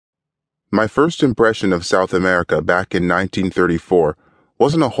My first impression of South America back in 1934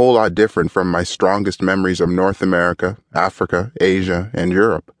 wasn't a whole lot different from my strongest memories of North America, Africa, Asia, and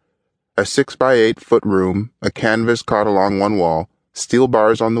Europe. A 6-by-8-foot room, a canvas caught along one wall, steel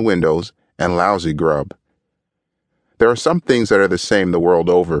bars on the windows, and lousy grub. There are some things that are the same the world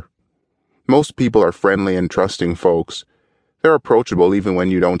over. Most people are friendly and trusting folks. They're approachable even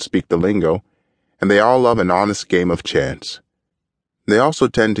when you don't speak the lingo, and they all love an honest game of chance. They also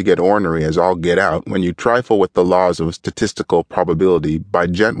tend to get ornery as all get out when you trifle with the laws of statistical probability by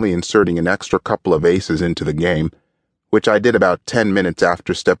gently inserting an extra couple of aces into the game, which I did about 10 minutes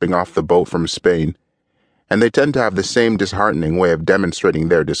after stepping off the boat from Spain, and they tend to have the same disheartening way of demonstrating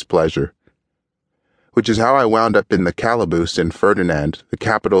their displeasure. Which is how I wound up in the calaboose in Ferdinand, the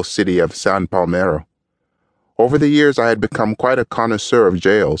capital city of San Palmero. Over the years I had become quite a connoisseur of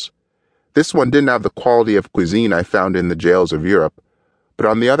jails. This one didn't have the quality of cuisine I found in the jails of Europe, but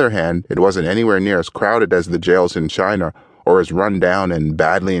on the other hand, it wasn't anywhere near as crowded as the jails in China or as run down and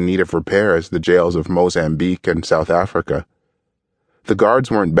badly in need of repair as the jails of Mozambique and South Africa. The guards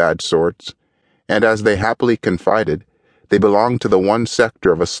weren't bad sorts, and as they happily confided, they belonged to the one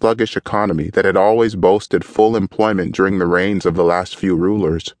sector of a sluggish economy that had always boasted full employment during the reigns of the last few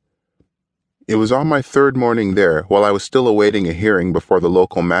rulers. It was on my third morning there, while I was still awaiting a hearing before the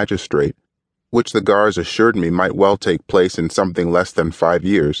local magistrate, which the guards assured me might well take place in something less than 5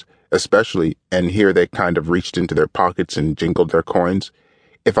 years, especially, and here they kind of reached into their pockets and jingled their coins,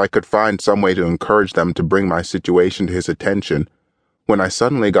 if I could find some way to encourage them to bring my situation to his attention, when I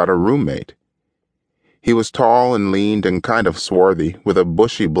suddenly got a roommate. He was tall and lean and kind of swarthy, with a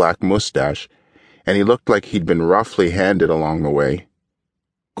bushy black mustache, and he looked like he'd been roughly handed along the way.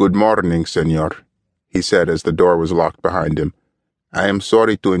 "Good morning, senor," he said as the door was locked behind him. "I am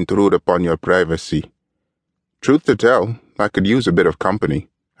sorry to intrude upon your privacy." "Truth to tell, I could use a bit of company,"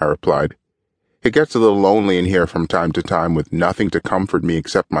 I replied. "It gets a little lonely in here from time to time with nothing to comfort me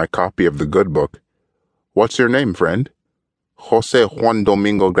except my copy of the good book. What's your name, friend?" "Jose Juan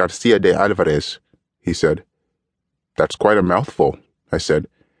Domingo Garcia de Alvarez," he said. "That's quite a mouthful," I said.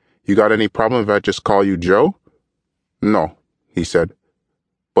 "You got any problem if I just call you Joe?" "No," he said.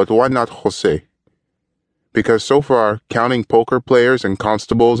 "But why not Jose?" "Because so far, counting poker players and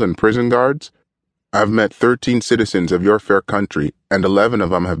constables and prison guards, I've met 13 citizens of your fair country, and 11 of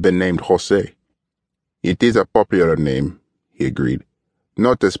them have been named Jose." "It is a popular name," he agreed.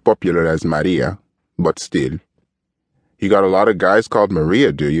 "Not as popular as Maria, but still." "You got a lot of guys called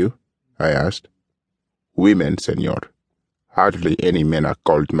Maria, do you?" I asked. "Women, senor. Hardly any men are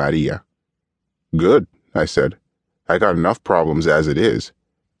called Maria." "Good," I said. "I got enough problems as it is."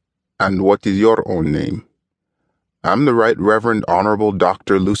 "And what is your own name?" "I'm the Right Reverend Honorable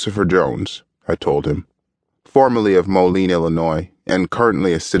Dr. Lucifer Jones," I told him, "formerly of Moline, Illinois, and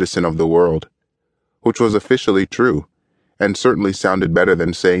currently a citizen of the world," which was officially true, and certainly sounded better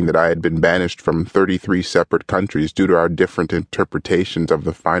than saying that I had been banished from 33 separate countries due to our different interpretations of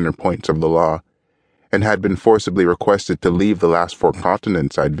the finer points of the law, and had been forcibly requested to leave the last 4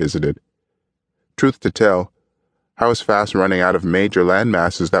 continents I'd visited. Truth to tell, I was fast running out of major land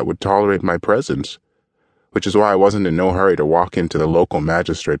masses that would tolerate my presence, which is why I wasn't in no hurry to walk into the local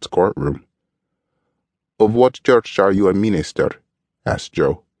magistrate's courtroom. "Of what church are you a minister?" asked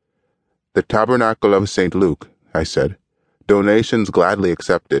Joe. "The Tabernacle of St. Luke," I said. "Donations gladly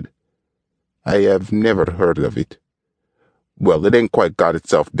accepted." "I have never heard of it." "Well, it ain't quite got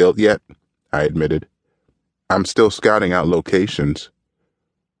itself built yet," I admitted. "I'm still scouting out locations."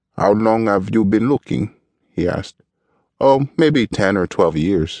 "How long have you been looking?" he asked. "Oh, maybe 10 or 12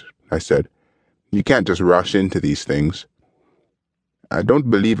 years," I said. "You can't just rush into these things." "I don't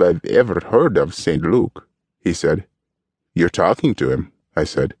believe I've ever heard of St. Luke," he said. "You're talking to him," I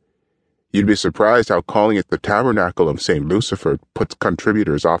said. "You'd be surprised how calling it the Tabernacle of St. Lucifer puts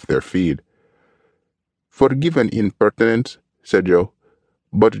contributors off their feed." "Forgive an impertinence," said Joe,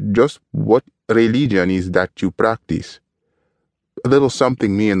 "but just what religion is that you practice?" "A little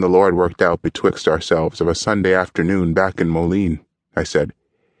something me and the Lord worked out betwixt ourselves of a Sunday afternoon back in Moline," I said.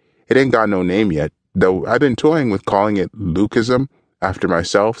 "It ain't got no name yet, though I've been toying with calling it Lukeism after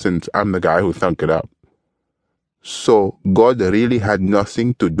myself since I'm the guy who thunk it up." "So God really had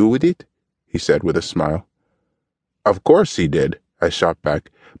nothing to do with it?" he said with a smile. "Of course he did," I shot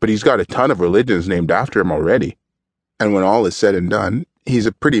back, "but he's got a ton of religions named after him already. And when all is said and done, he's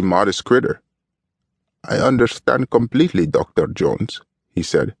a pretty modest critter." "I understand completely, Dr. Jones," he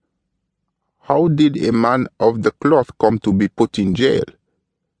said. "How did a man of the cloth come to be put in jail?"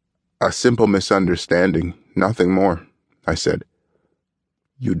 "A simple misunderstanding, nothing more," I said.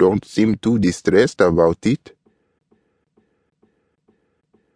 "You don't seem too distressed about it,"